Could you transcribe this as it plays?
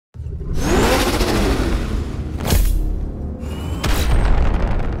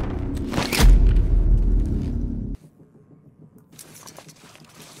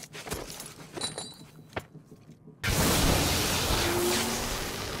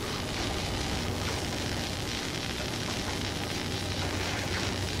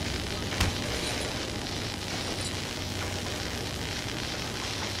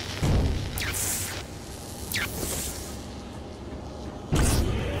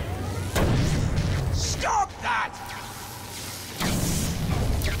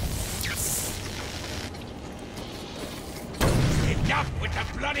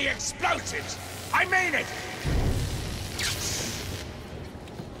the explosives! I mean it!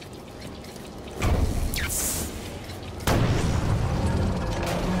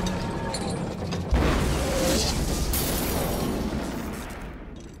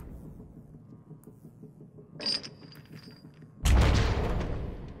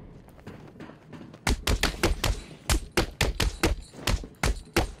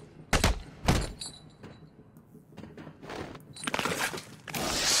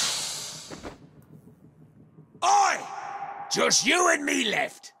 Just you and me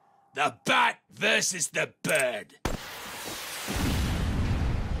left. The bat versus the bird.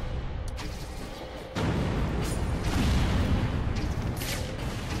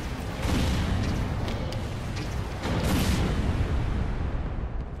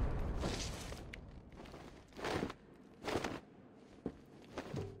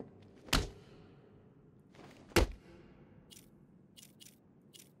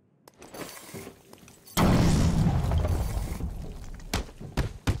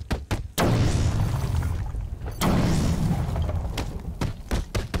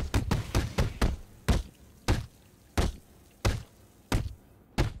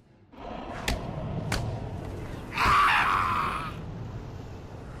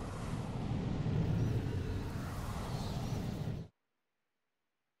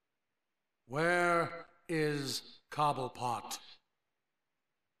 Where is Cobblepot?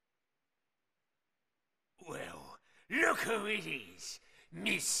 Well, look who it is.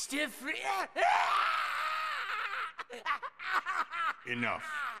 Mr. Enough.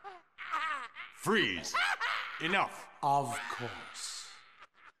 Freeze. Enough. Of course.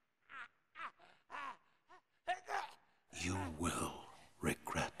 You will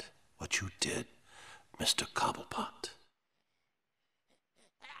regret what you did, Mr. Cobblepot.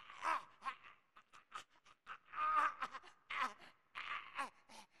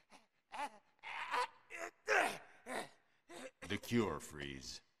 The cure,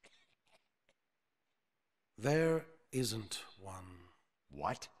 Freeze. There isn't one.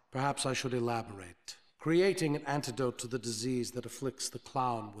 What? Perhaps I should elaborate. Creating an antidote to the disease that afflicts the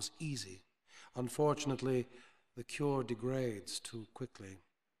clown was easy. Unfortunately, the cure degrades too quickly.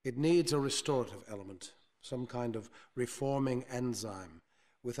 It needs a restorative element, some kind of reforming enzyme.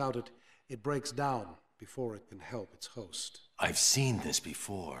 Without it, it breaks down before it can help its host. I've seen this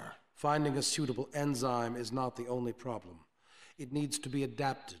before. Finding a suitable enzyme is not the only problem. It needs to be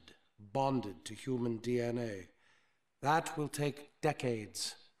adapted, bonded to human DNA. That will take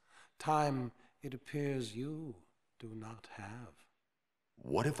decades. Time, it appears, you do not have.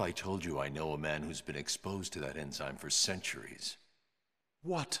 What if I told you I know a man who's been exposed to that enzyme for centuries?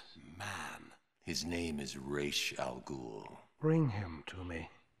 What man? His name is Ra's al Ghul. Bring him to me.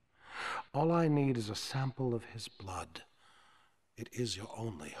 All I need is a sample of his blood. It is your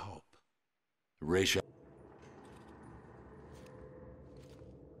only hope. Ra's al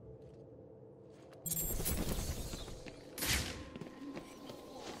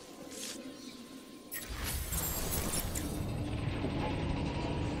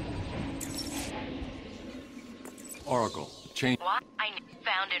Oracle, change. What?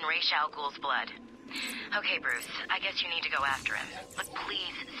 Found in Ra's al Ghul's blood. Okay, Bruce, I guess you need to go after him. But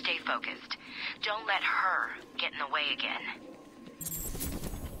please stay focused. Don't let her get in the way again.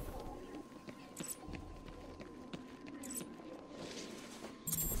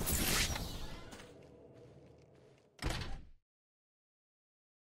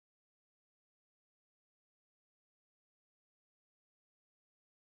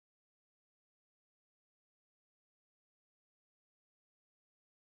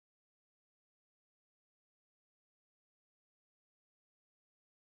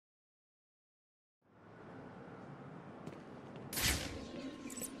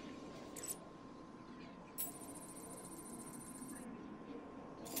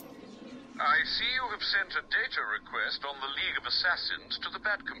 I see you have sent a data request on the League of Assassins to the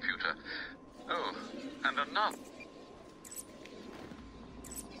Bat computer. Oh, and another.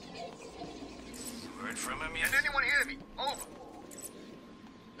 Word from him yet? Can anyone hear me? Over.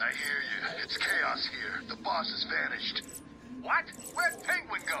 I hear you. It's chaos here. The boss has vanished. What? Where'd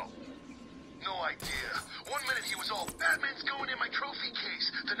Penguin go? No idea. 1 minute he was all, Batman's going in my trophy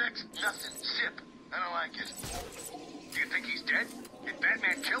case. The next, nothing. Zip. I don't like it. Do you think he's dead? Did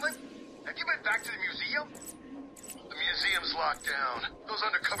Batman kill him? Have you been back to the museum? The museum's locked down. Those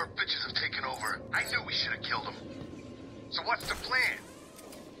undercover bitches have taken over. I knew we should have killed them. So what's the plan?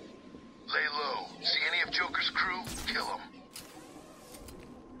 Lay low. See any of Joker's crew? Kill them.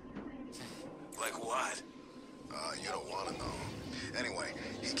 Like what? You don't want to know. Anyway,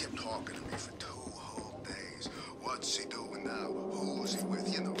 he kept talking to me for 2 whole days. What's he doing now? Who's he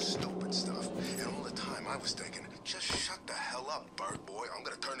with? You know, stupid stuff. And all the time I was thinking, just shut the hell up, bird boy. I'm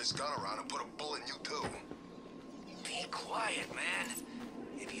gonna turn this gun around and put a bullet in you too. Be quiet, man.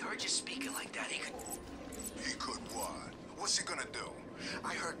 If he heard you speaking like that, he could... He could what? What's he gonna do?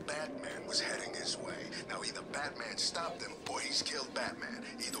 I heard Batman was heading his way. Now either Batman stopped him or he's killed Batman.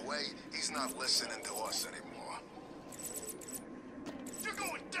 Either way, he's not listening to us anymore. You're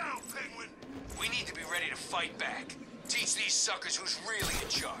going down, Penguin! We need to be ready to fight back. Teach these suckers who's really in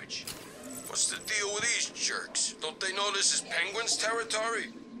charge. What's the deal with these jerks? Don't they know this is Penguin's territory?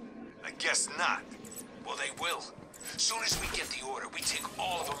 I guess not. Well, they will. Soon as we get the order, we take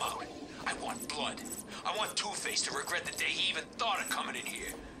all of them out. I want blood. I want Two-Face to regret the day he even thought of coming in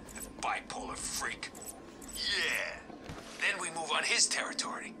here. The bipolar freak. Yeah. Then we move on his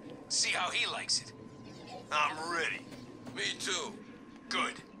territory. See how he likes it. I'm ready. Me too.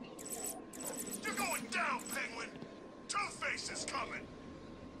 Good. You're going down, Penguin! Two-Face is coming!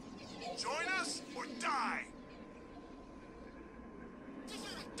 Join us or die!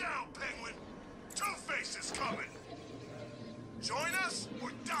 Down, Penguin! Two-Face is coming! Join us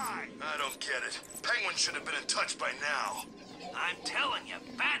or die! I don't get it. Penguin should have been in touch by now. I'm telling you,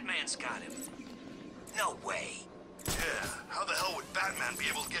 Batman's got him. No way. Yeah, how the hell would Batman be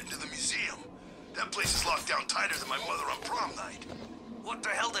able to get into the museum? That place is locked down tighter than my mother on prom night. What the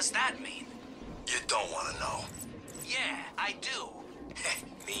hell does that mean? You don't want to know. Yeah, I do.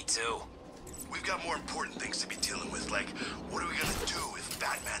 Me too. We've got more important things to be dealing with, like, what are we gonna do if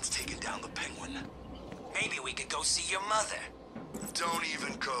Batman's taking down the Penguin? Maybe we could go see your mother. Don't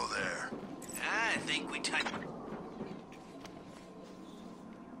even go there. I think we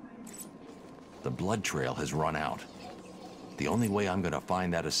The blood trail has run out. The only way I'm gonna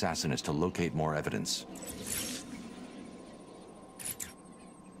find that assassin is to locate more evidence.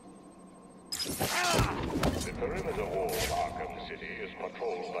 The perimeter wall of Arkham City is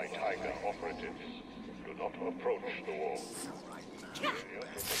patrolled by Tiger operatives. Do not approach the wall.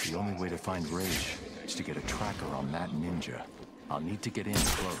 The only way to find Rage is to get a tracker on that ninja. I'll need to get in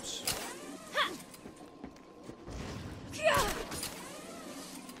close.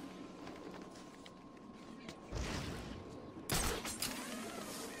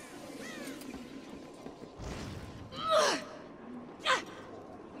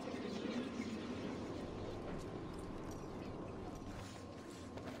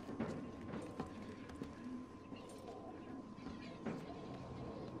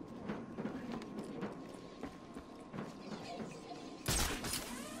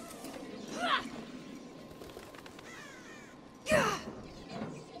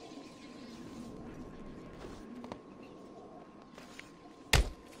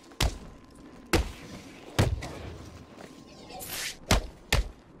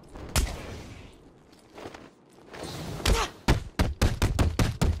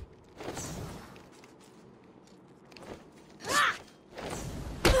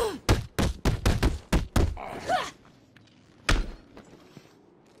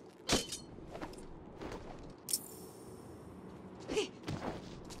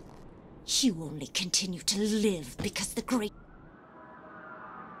 You only continue to live because the great...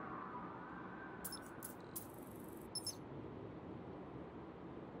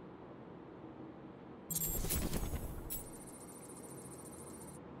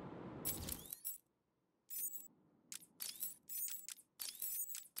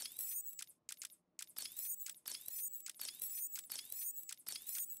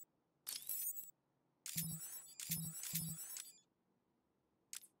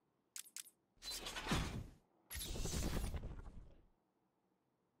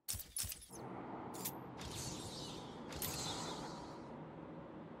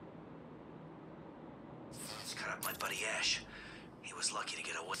 My buddy Ash. He was lucky to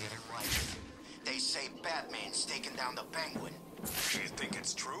get away. Right. They say Batman's taking down the Penguin. You think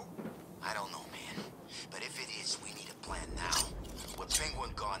it's true? I don't know, man. But if it is, we need a plan now. With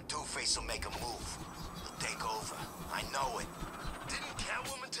Penguin gone, Two-Face will make a move. He'll take over. I know it. Didn't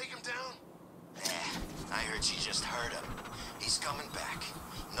Catwoman take him down? Yeah, I heard she just heard him. He's coming back.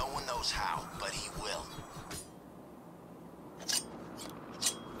 No one knows how, but he will.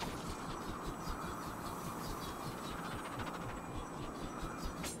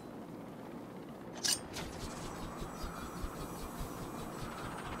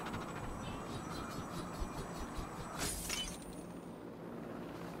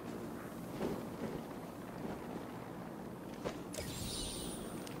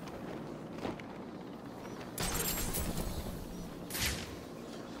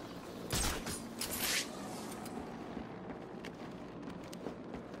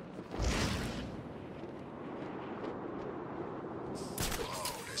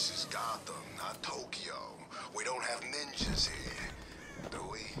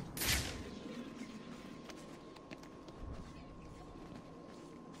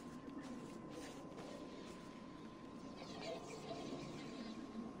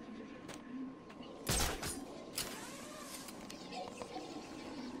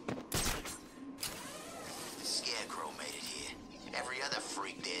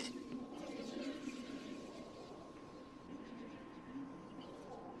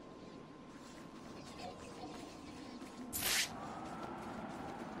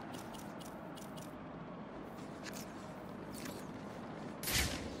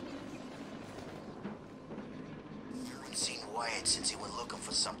 dead since he went looking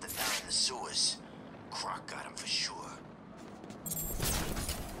for something down in the sewers. Croc got him for sure.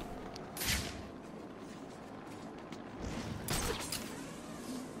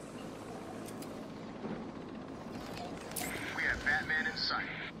 We have Batman in sight.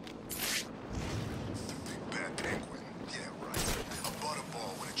 Bad Penguin. Yeah, right. A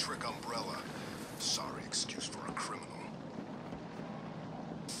butterball with a trick umbrella. Sorry excuse for a criminal.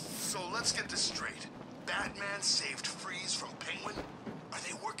 So let's get this straight. Batman saved Freeze from Penguin? Are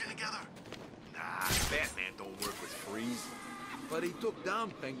they working together? Nah, Batman don't work with Freeze. But he took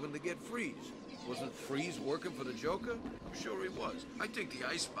down Penguin to get Freeze. Wasn't Freeze working for the Joker? I'm sure he was. I think the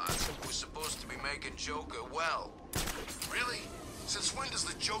Icebox was supposed to be making Joker well. Really? Since when does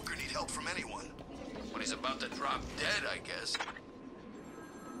the Joker need help from anyone? When he's about to drop dead, I guess.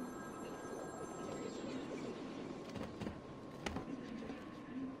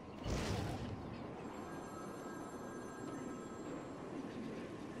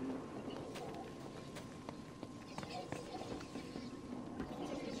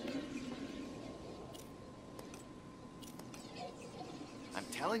 I'm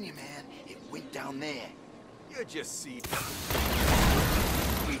telling you, man, it went down there. You just see...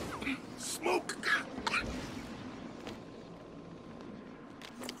 Smoke!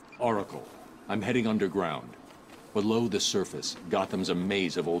 Oracle, I'm heading underground. Below the surface, Gotham's a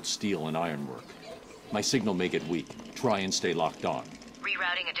maze of old steel and ironwork. My signal may get weak. Try and stay locked on.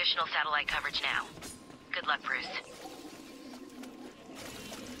 Rerouting additional satellite coverage now. Good luck, Bruce.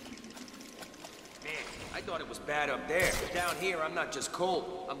 Man, I thought it was bad up there. Down here, I'm not just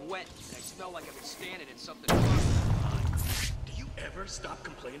cold. I'm wet, and I smell like I've been standing in something rotten. Do you ever stop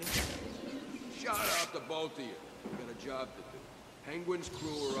complaining? Shout out to both of you. We got a job to do. Penguin's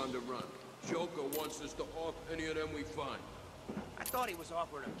crew are on the run. Joker wants us to off any of them we find. I thought he was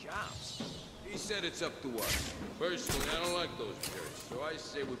offering them jobs. He said it's up to us. Personally, I don't like those jerks, so I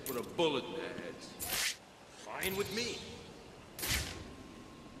say we put a bullet in their heads. Fine with me.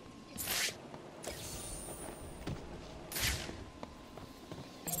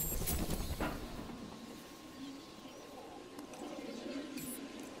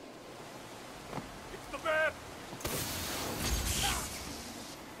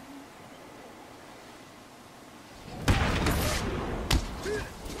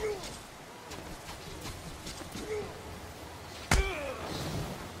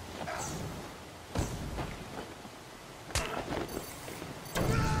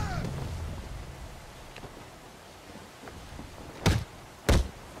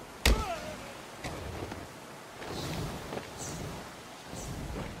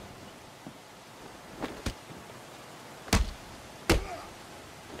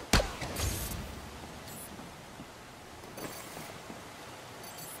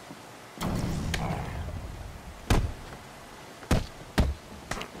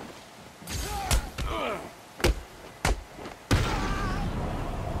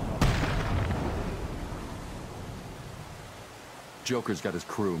 Joker's got his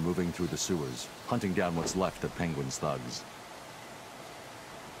crew moving through the sewers, hunting down what's left of Penguin's thugs.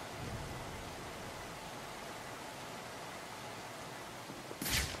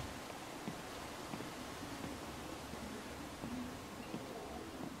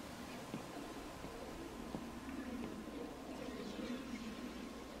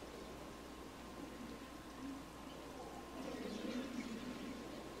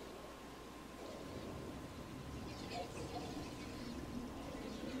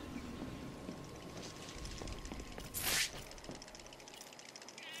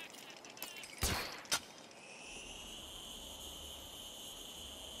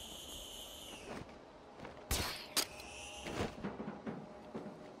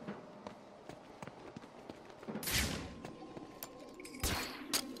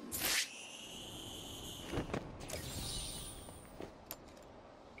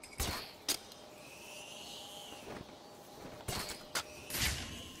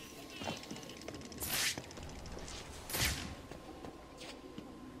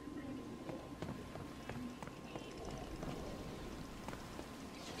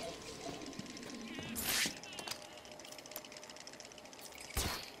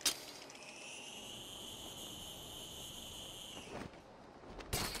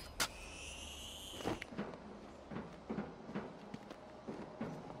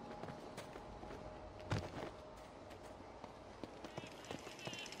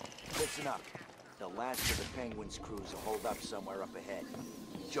 Listen up. The last of the Penguin's crews are holed up somewhere up ahead.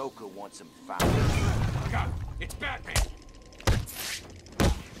 Joker wants them found. Look out! It's Batman!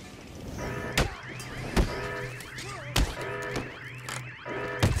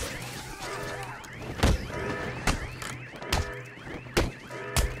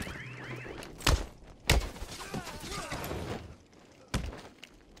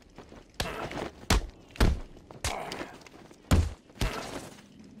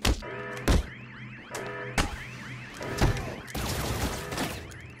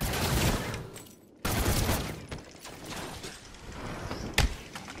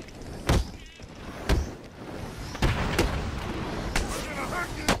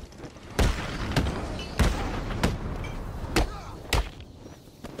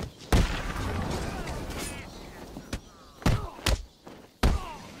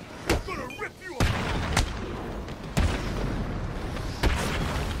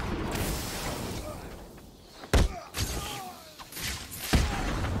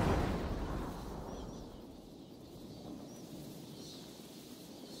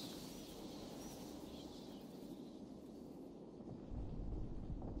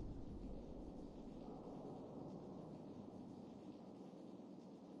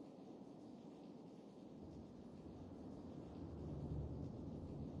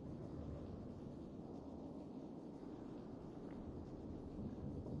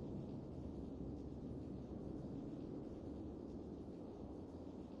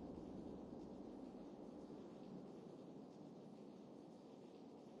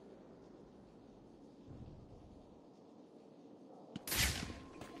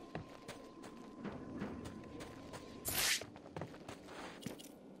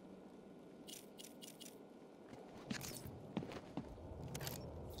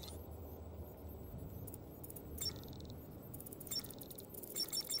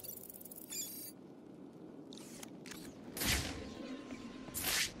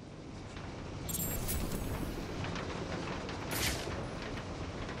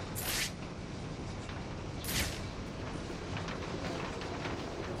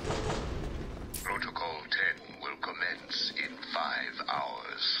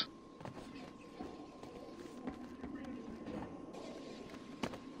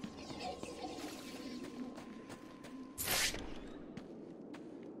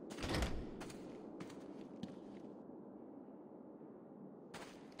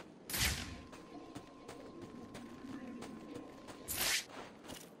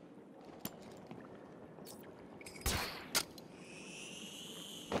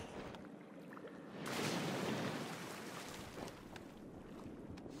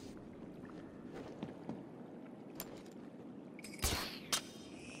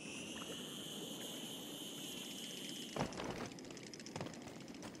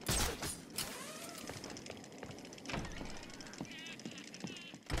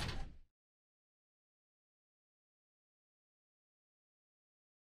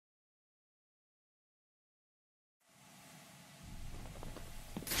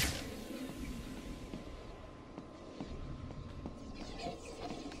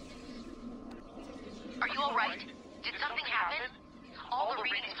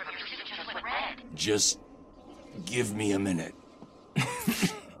 Just give me a minute.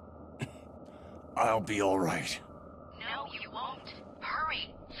 I'll be all right. No, you won't.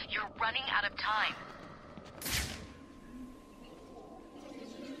 Hurry. You're running out of time.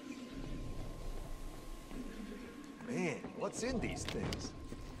 Man, what's in these things?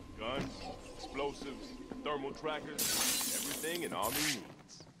 Guns, explosives, thermal trackers, everything an army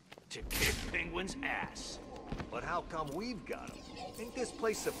needs. To kick Penguin's ass. But how come we've got them? Ain't this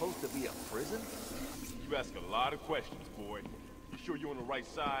place supposed to be a prison? You ask a lot of questions, boy. You sure you're on the right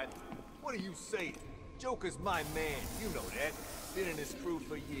side? What are you saying? Joker's my man, you know that. Been in his crew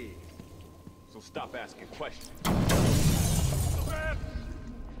for years. So stop asking questions.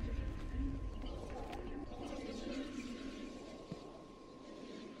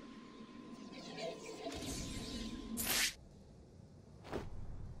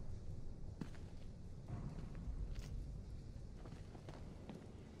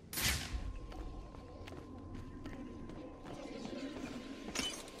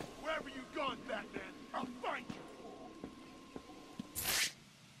 Wherever you gone, Batman, I'll find you.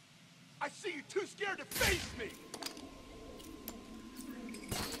 I see you too scared to face me.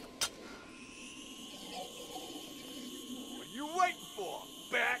 What are you waiting for,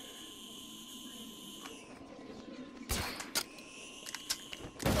 Bat?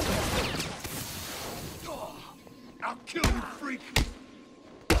 I'll kill you, freak.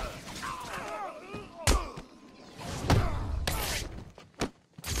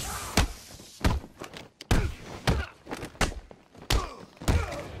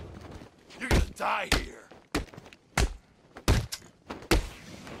 You're gonna die here.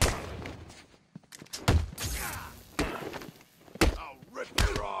 I'll rip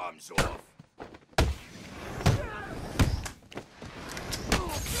your arms off.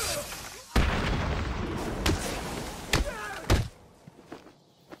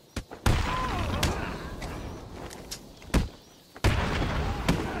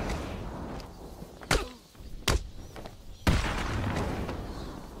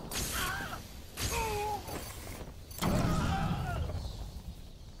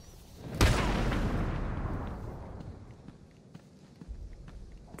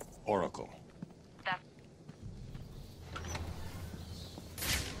 Oracle.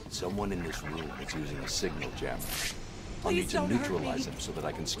 Someone in this room is using a signal jammer. I'll need to neutralize him so that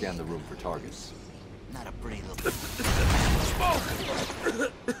I can scan the room for targets. Not a pretty little... Where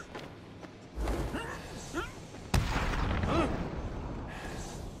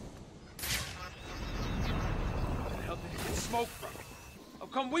the hell did you get smoke from? How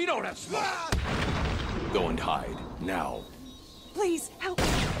come we don't have smoke? Go and hide, now. Please, help me.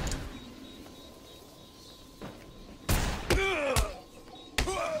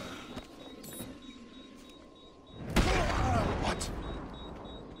 What?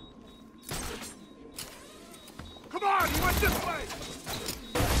 Come on, he went this way!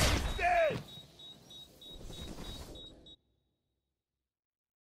 He's dead!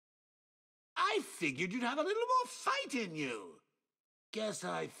 I figured you'd have a little more fight in you. Guess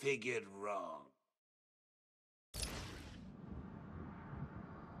I figured wrong.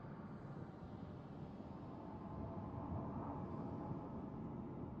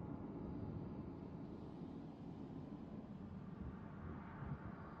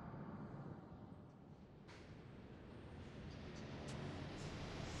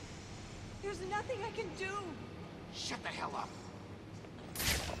 There's nothing I can do. Shut the hell up.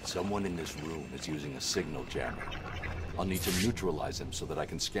 Someone in this room is using a signal jammer. I'll need to neutralize him so that I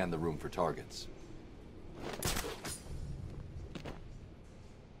can scan the room for targets.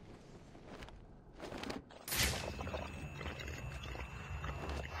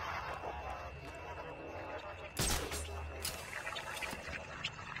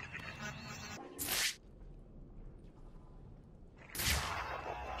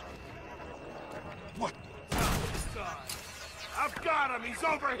 What? I've got him! He's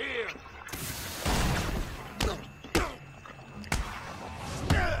over here!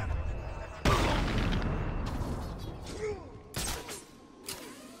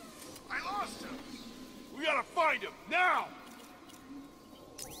 I lost him! We gotta find him, now!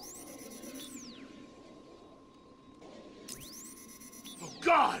 Oh,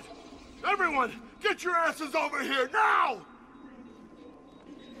 God! Everyone, get your asses over here, now!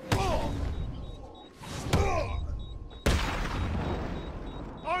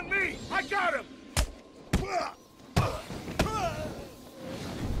 On me! I got him!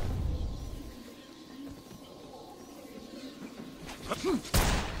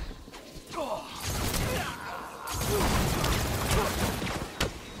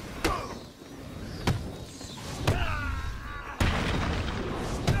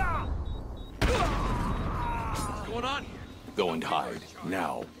 Go and hide,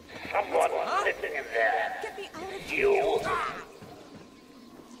 now. Someone living in there. Get me out of You.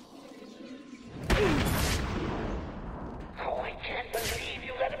 Oh, I can't believe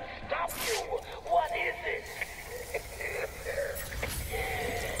you let him stop you. What is it?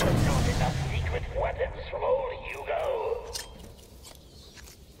 Not enough secret weapons from old Hugo.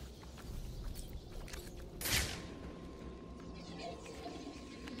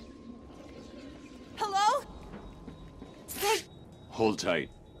 Hello? Hold tight.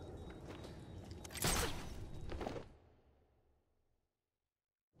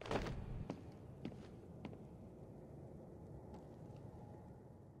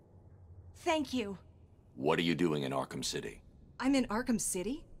 Thank you. What are you doing in Arkham City? I'm in Arkham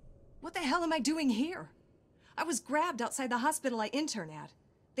City? What the hell am I doing here? I was grabbed outside the hospital I intern at.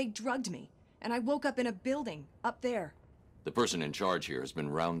 They drugged me, and I woke up in a building up there. The person in charge here has been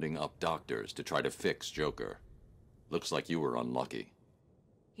rounding up doctors to try to fix Joker. Looks like you were unlucky.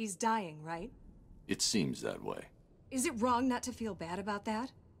 He's dying, right? It seems that way. Is it wrong not to feel bad about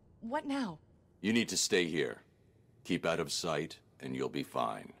that? What now? You need to stay here. Keep out of sight, and you'll be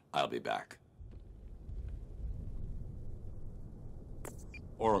fine. I'll be back.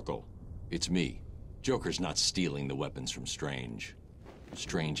 Oracle, it's me. Joker's not stealing the weapons from Strange.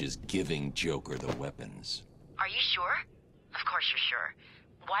 Strange is giving Joker the weapons. Are you sure? Of course you're sure.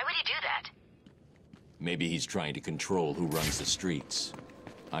 Why would he do that? Maybe he's trying to control who runs the streets.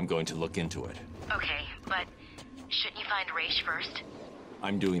 I'm going to look into it. Okay, but shouldn't you find Raish first?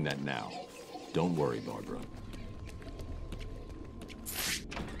 I'm doing that now. Don't worry, Barbara.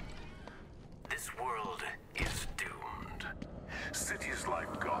 This world is doomed. Cities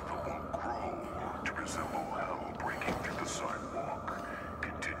like Gotham will grow to resemble hell breaking through the sidewalk,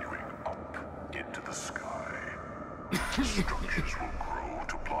 continuing up into the sky. Structures will grow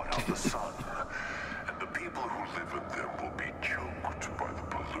to blot out the sun, and the people who live in them will be choked by the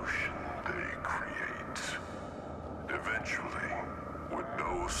pollution they create. Eventually, when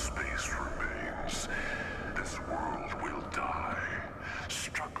no space remains, this world will die,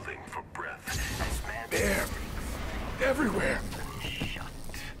 struggling for breath as man... There! Everywhere! Shut.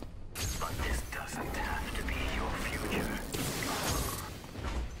 But this doesn't have to be your future.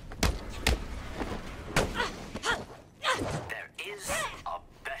 There is a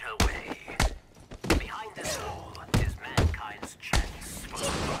better way. Behind this all is mankind's chance for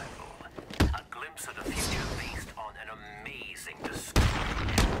survival. A glimpse of the future based on an amazing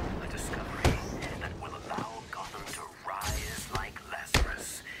discovery. A discovery that will allow Gotham to rise like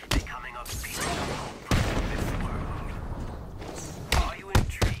Lazarus, becoming a beacon of hope for this world. Are you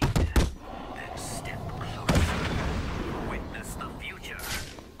intrigued? Then step closer. Witness the future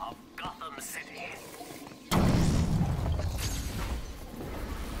of Gotham City. The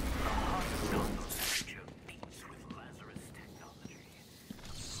heart of Gotham's future beats with Lazarus technology.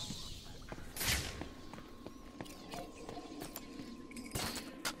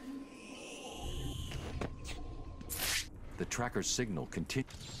 The tracker's signal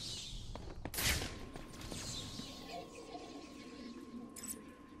continues.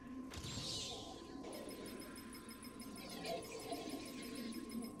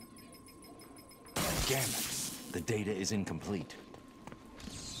 Damn it. The data is incomplete.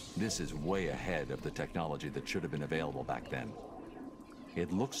 This is way ahead of the technology that should have been available back then.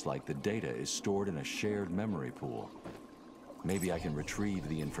 It looks like the data is stored in a shared memory pool. Maybe I can retrieve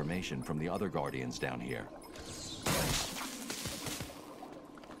the information from the other Guardians down here.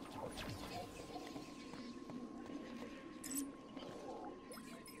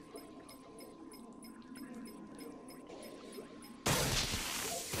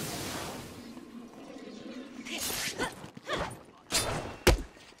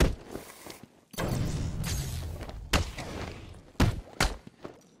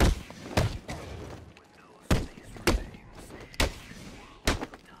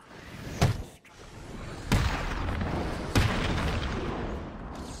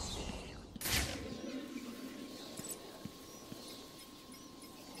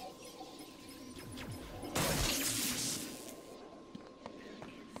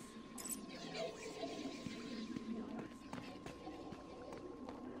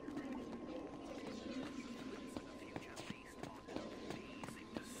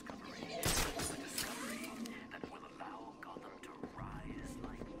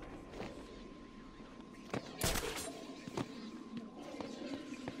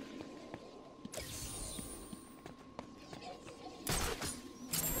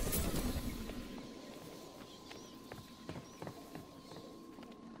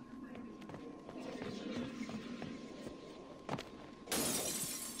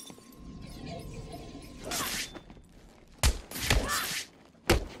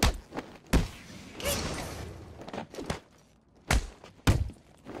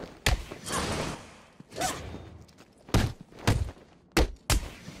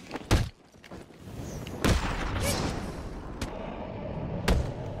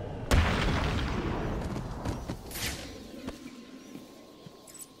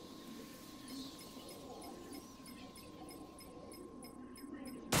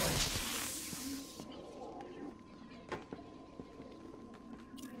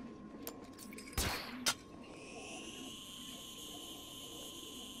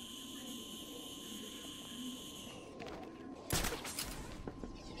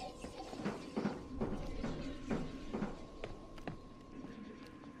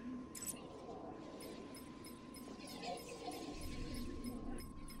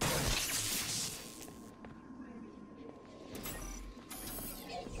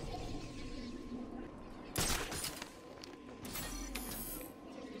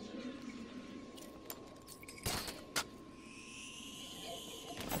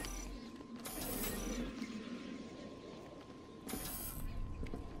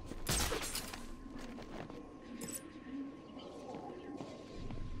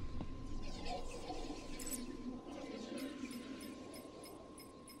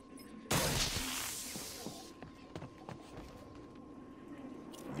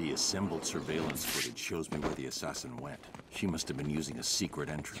 The assembled surveillance footage shows me where the assassin went. She must have been using a secret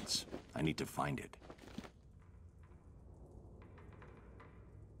entrance. I need to find it.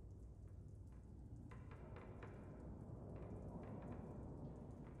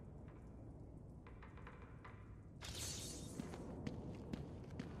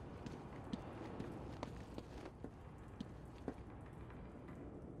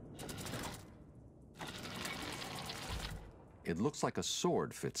 It looks like a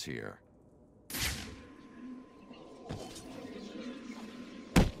sword fits here.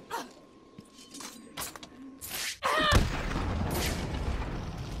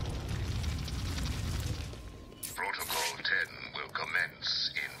 Protocol 10 will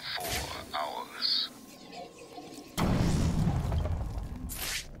commence in 4 hours.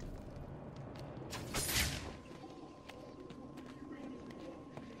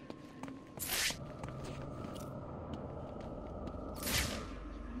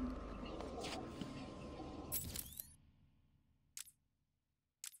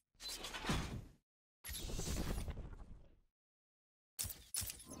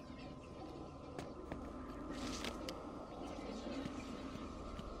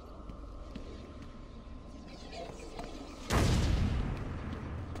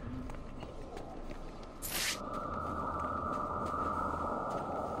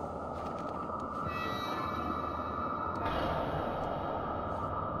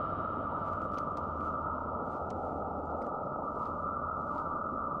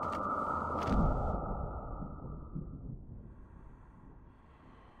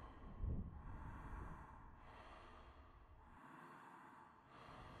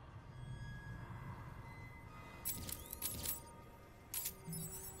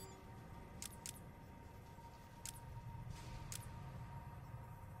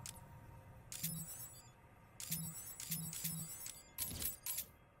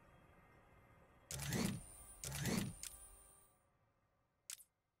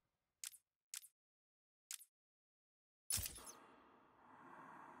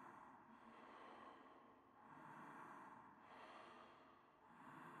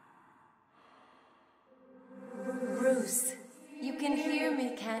 Bruce, you can hear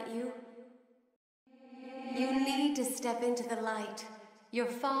me, can't you? You need to step into the light. Your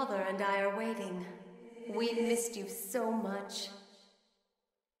father and I are waiting. We've missed you so much.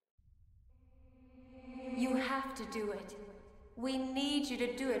 You have to do it. We need you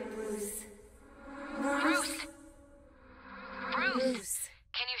to do it, Bruce. Bruce! Bruce!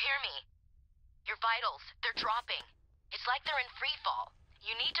 Can you hear me? Your vitals, they're dropping. It's like they're in free fall.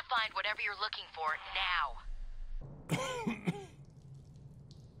 You need to find whatever you're looking for now.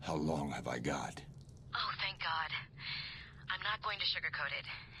 How long have I got? Oh, thank God. I'm not going to sugarcoat it.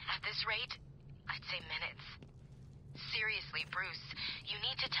 At this rate, I'd say minutes. Seriously, Bruce, you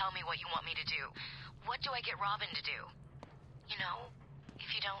need to tell me what you want me to do. What do I get Robin to do? You know,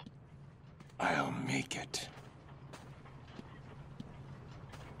 if you don't... I'll make it.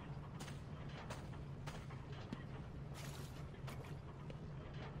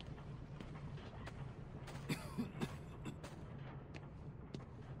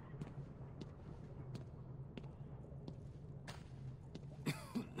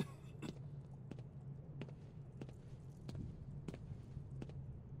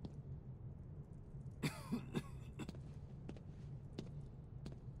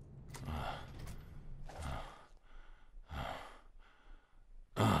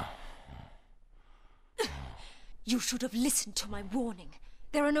 You should have listened to my warning.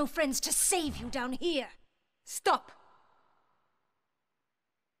 There are no friends to save you down here. Stop!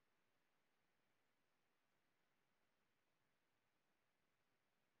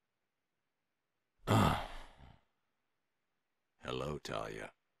 Hello,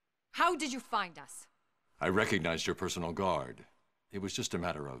 Talia. How did you find us? I recognized your personal guard. It was just a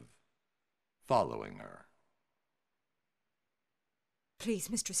matter of following her. Please,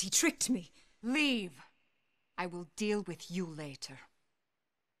 mistress, he tricked me. Leave. I will deal with you later.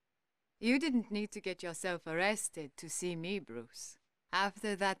 You didn't need to get yourself arrested to see me, Bruce.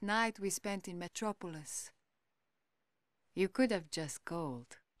 After that night we spent in Metropolis, you could have just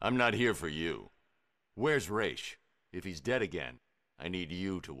called. I'm not here for you. Where's Raish? If he's dead again, I need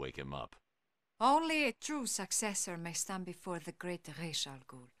you to wake him up. Only a true successor may stand before the great Ra's al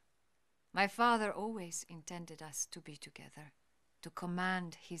Ghul. My father always intended us to be together, to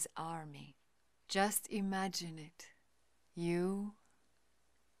command his army. Just imagine it. You,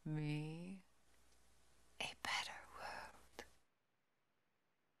 me, a better world.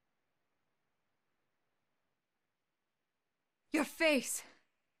 Your face!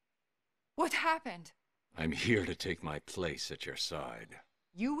 What happened? I'm here to take my place at your side.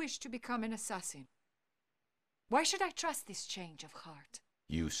 You wish to become an assassin. Why should I trust this change of heart?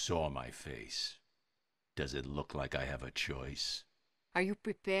 You saw my face. Does it look like I have a choice? Are you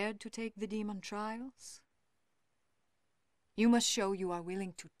prepared to take the demon trials? You must show you are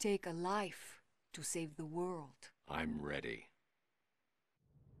willing to take a life to save the world. I'm ready.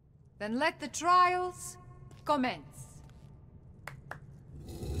 Then let the trials commence.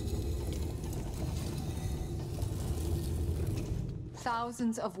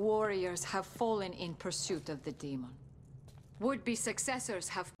 Thousands of warriors have fallen in pursuit of the demon. Would-be successors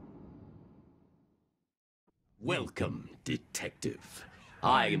have... Welcome, Detective.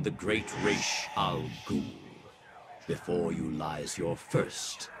 I am the great Ra's al Ghul. Before you lies your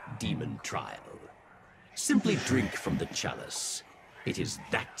first demon trial. Simply drink from the chalice. It is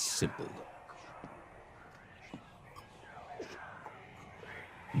that simple.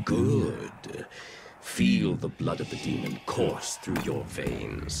 Good. Feel the blood of the demon course through your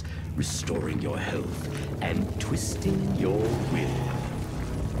veins, restoring your health and twisting your will.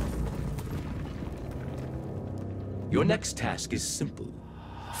 Your next task is simple.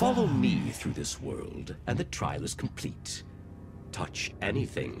 Follow me through this world, and the trial is complete. Touch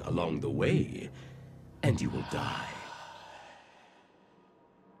anything along the way, and you will die.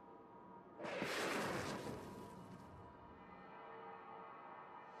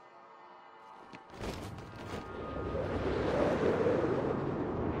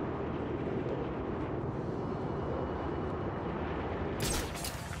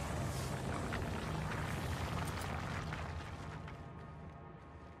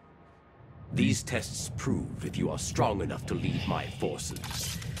 These tests prove if you are strong enough to lead my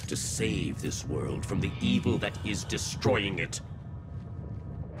forces, to save this world from the evil that is destroying it.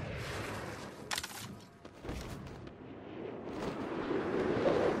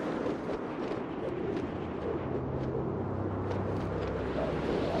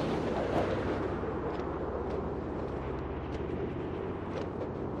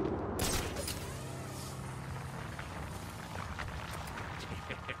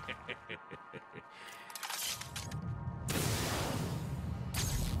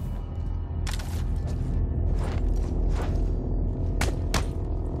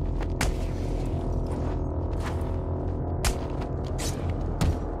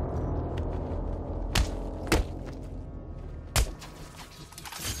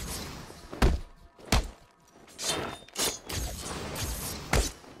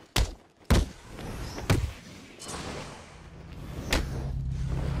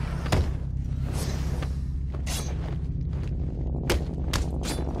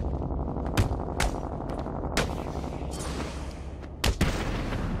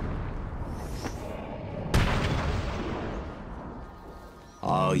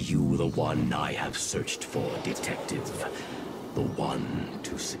 Are you the one I have searched for, Detective? The one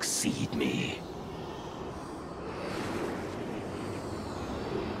to succeed me?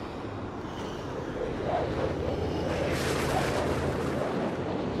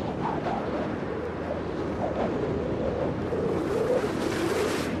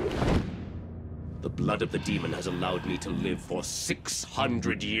 The blood of the demon has allowed me to live for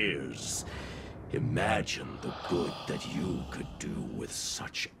 600 years. Imagine the good that you could do with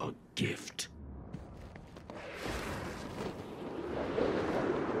such a gift.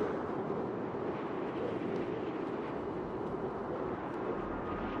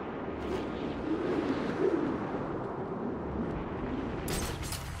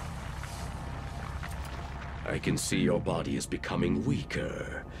 I can see your body is becoming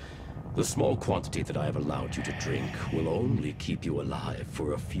weaker. The small quantity that I have allowed you to drink will only keep you alive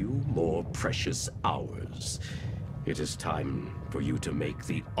for a few more precious hours. It is time for you to make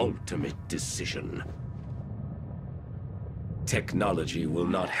the ultimate decision. Technology will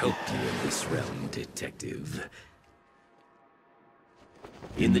not help you in this realm, Detective.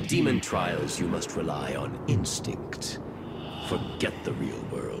 In the demon trials, you must rely on instinct. Forget the real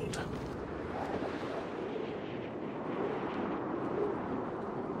world.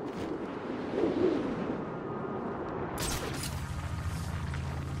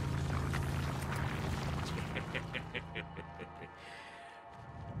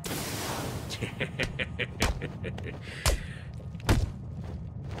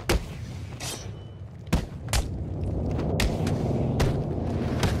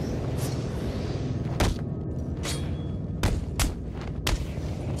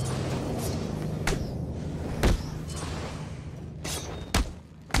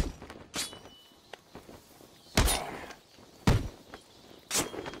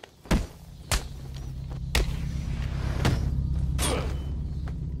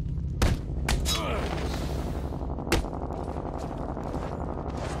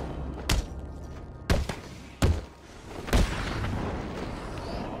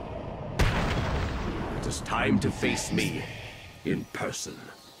 Time to face me in person.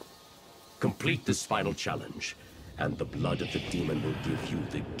 Complete this final challenge, and the blood of the demon will give you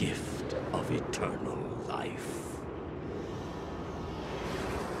the gift of eternal life.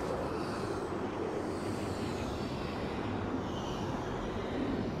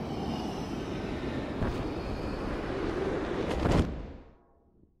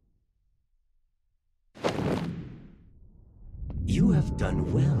 You have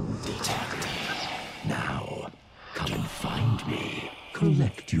done well, detective. Now, come find me.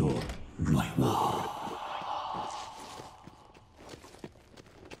 Collect your reward.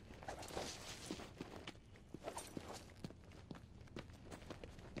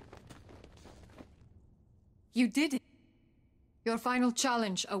 You did it. Your final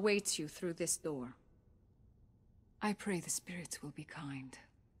challenge awaits you through this door. I pray the spirits will be kind.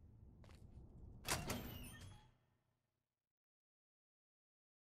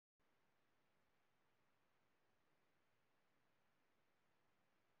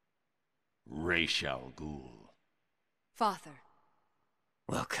 Ra's al Ghul. Father.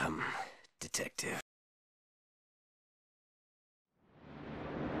 Welcome, detective.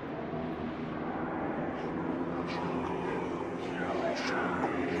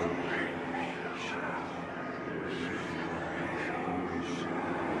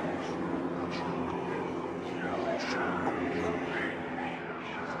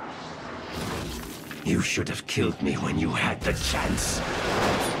 You should have killed me when you had the chance.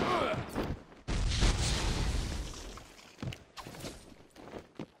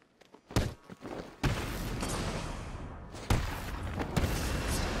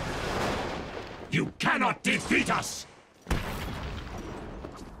 You cannot defeat us!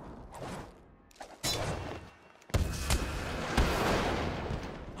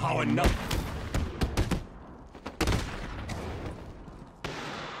 How enough?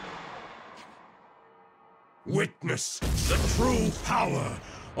 Witness the true power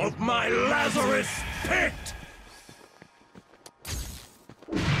of my Lazarus Pit!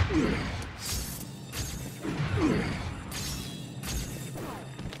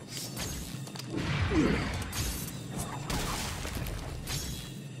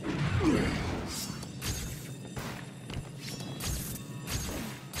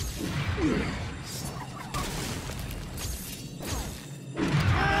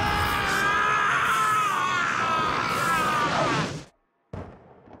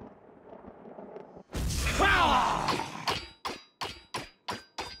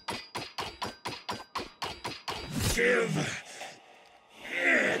 Give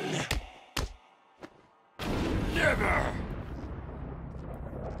in. Never.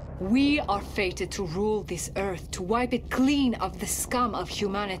 We are fated to rule this earth, to wipe it clean of the scum of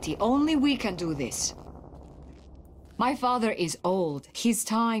humanity. Only we can do this. My father is old. His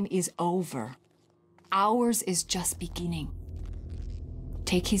time is over. Ours is just beginning.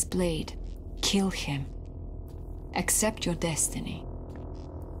 Take his blade. Kill him. Accept your destiny.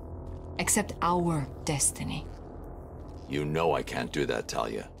 Accept our destiny. You know I can't do that,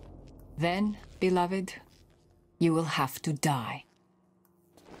 Talia. Then, beloved, you will have to die.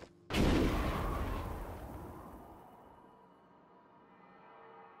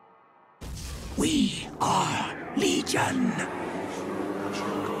 We are Legion.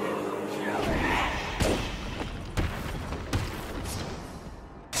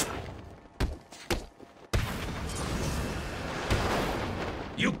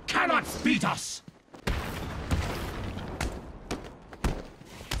 You cannot beat us!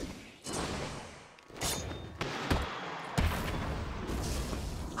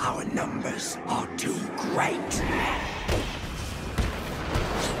 Our numbers are too great.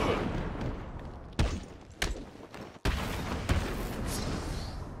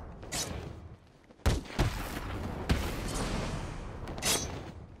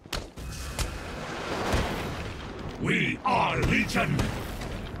 We are Legion!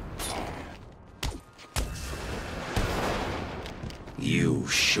 You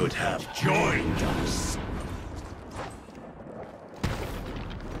should have joined us.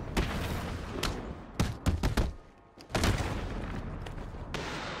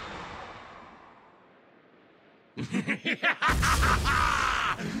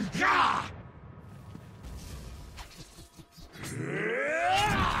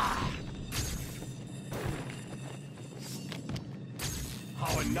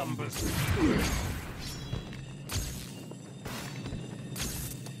 Our numbers.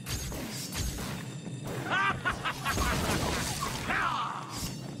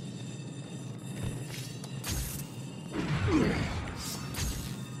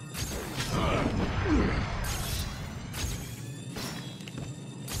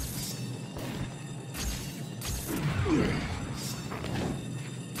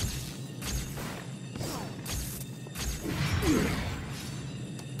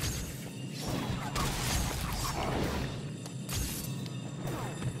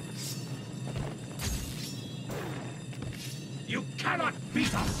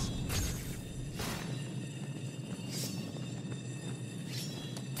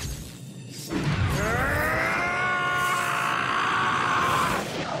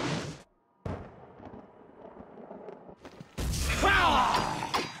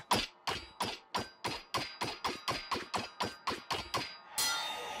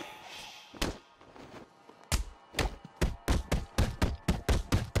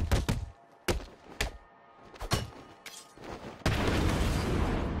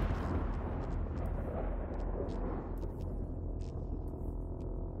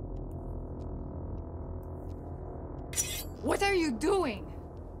 What are you doing?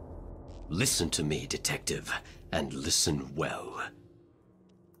 Listen to me, detective, and listen well.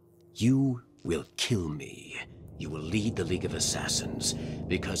 You will kill me. You will lead the League of Assassins,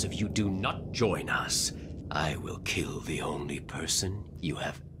 because if you do not join us, I will kill the only person you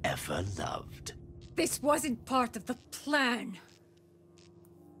have ever loved. This wasn't part of the plan.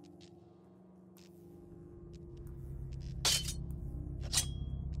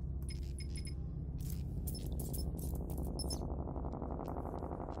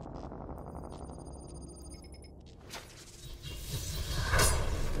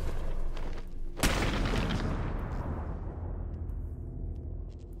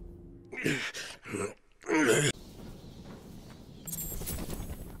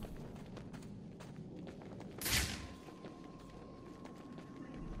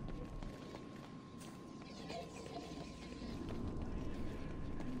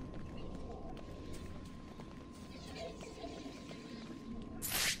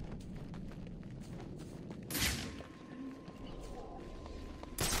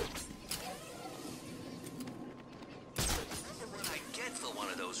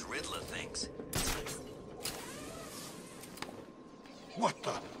 Riddler things. What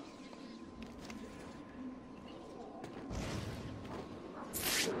the?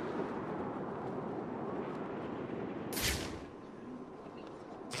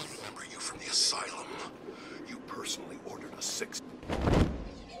 Remember you from the asylum. You personally ordered a 6.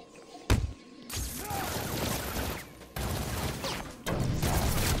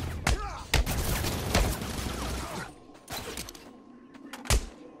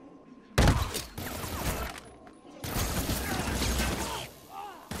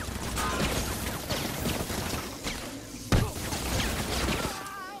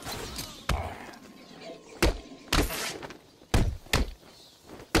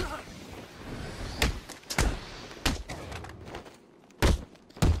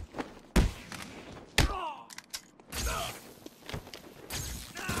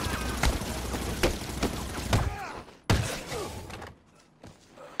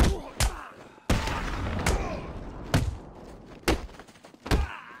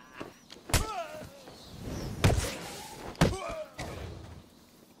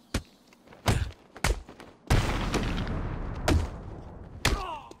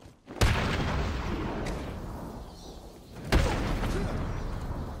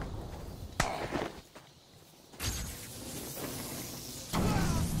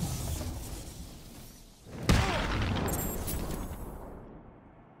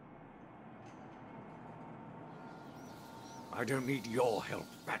 I don't need your help,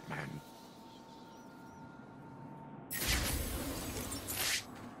 Batman.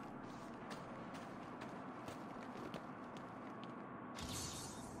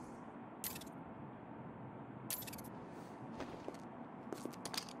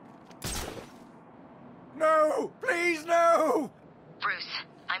 No! Please, no! Bruce,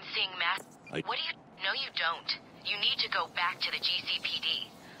 I'm seeing mass... What do you... No, you don't. You need to go back to the GCPD.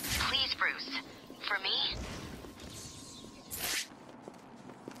 Please, Bruce. For me...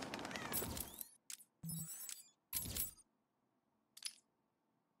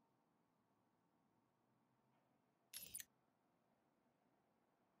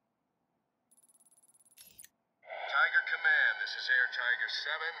 Tiger Command, this is Air Tiger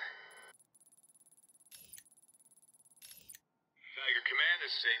 7. Tiger Command,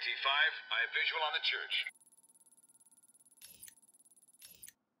 this is AT-5. I have visual on the church.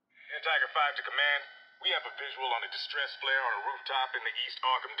 Air Tiger 5 to Command. We have a visual on a distress flare on a rooftop in the East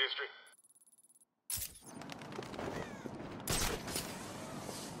Arkham district.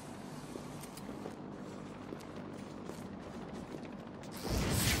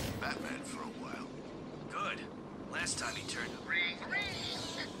 Batman for a while. Good. Last time he turned... Green,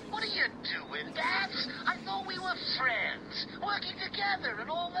 what are you doing, Bats? I thought we were friends, working together and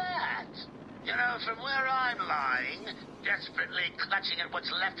all that. You know, from where I'm lying, desperately clutching at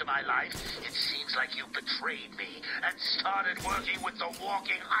what's left of my life, it seems like you betrayed me and started working with the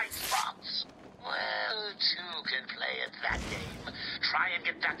walking icebox. Well, two can play at that game. Try and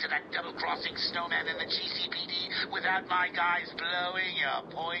get back to that double-crossing snowman in the GCPD without my guys blowing your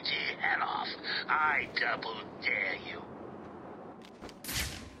pointy head off. I double dare you.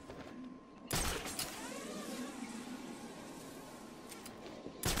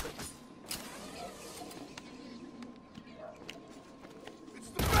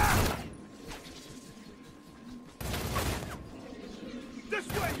 This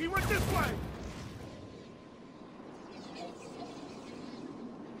way! He went this way!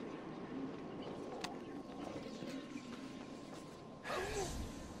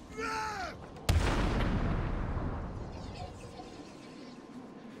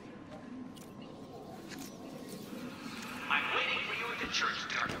 I'm waiting for you at the church,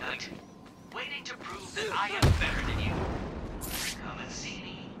 Dark Knight. Waiting to prove that I am better than you. Come and see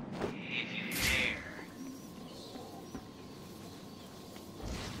me, if you dare.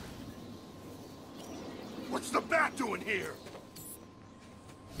 What's the bat doing here?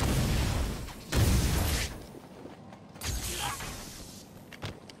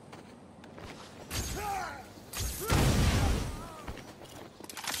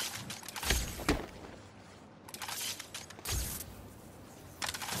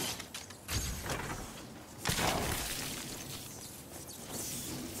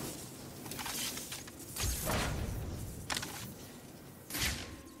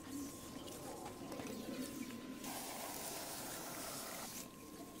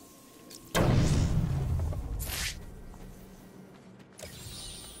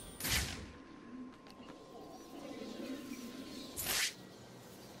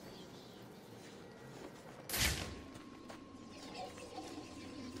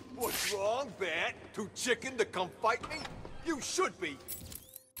 What's wrong, Bat? Too chicken to come fight me? You should be. Hey,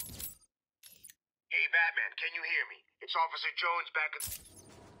 Batman, can you hear me? It's Officer Jones back at...